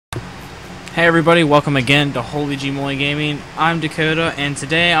Hey everybody, welcome again to Holy G Moly Gaming. I'm Dakota, and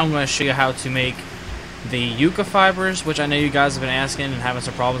today I'm going to show you how to make the Yucca fibers, which I know you guys have been asking and having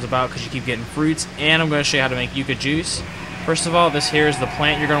some problems about because you keep getting fruits, and I'm going to show you how to make Yucca juice. First of all, this here is the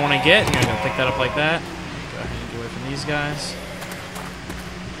plant you're going to want to get. You're going to pick that up like that. Go ahead and get away from these guys.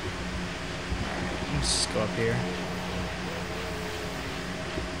 Let's go up here.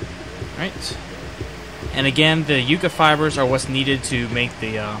 Alright. And again, the Yucca fibers are what's needed to make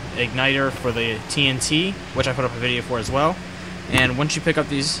the igniter for the TNT, which I put up a video for as well. And once you pick up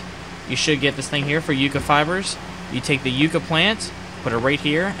these, you should get this thing here for Yucca fibers. You take the Yucca plant, put it right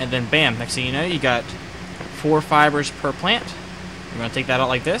here, and then bam, next thing you know, you got 4 fibers per plant. You're going to take that out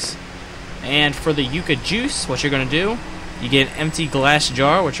like this. And for the Yucca juice, what you're going to do, you get an empty glass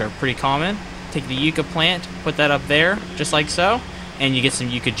jar, which are pretty common. Take the Yucca plant, put that up there, just like so, and you get some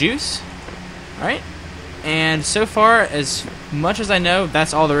Yucca juice. Alright? And so far, as much as I know,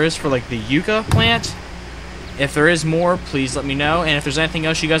 that's all there is for like the Yucca plant. If there is more, please let me know. And if there's anything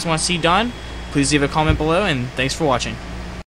else you guys want to see done, please leave a comment below. And thanks for watching.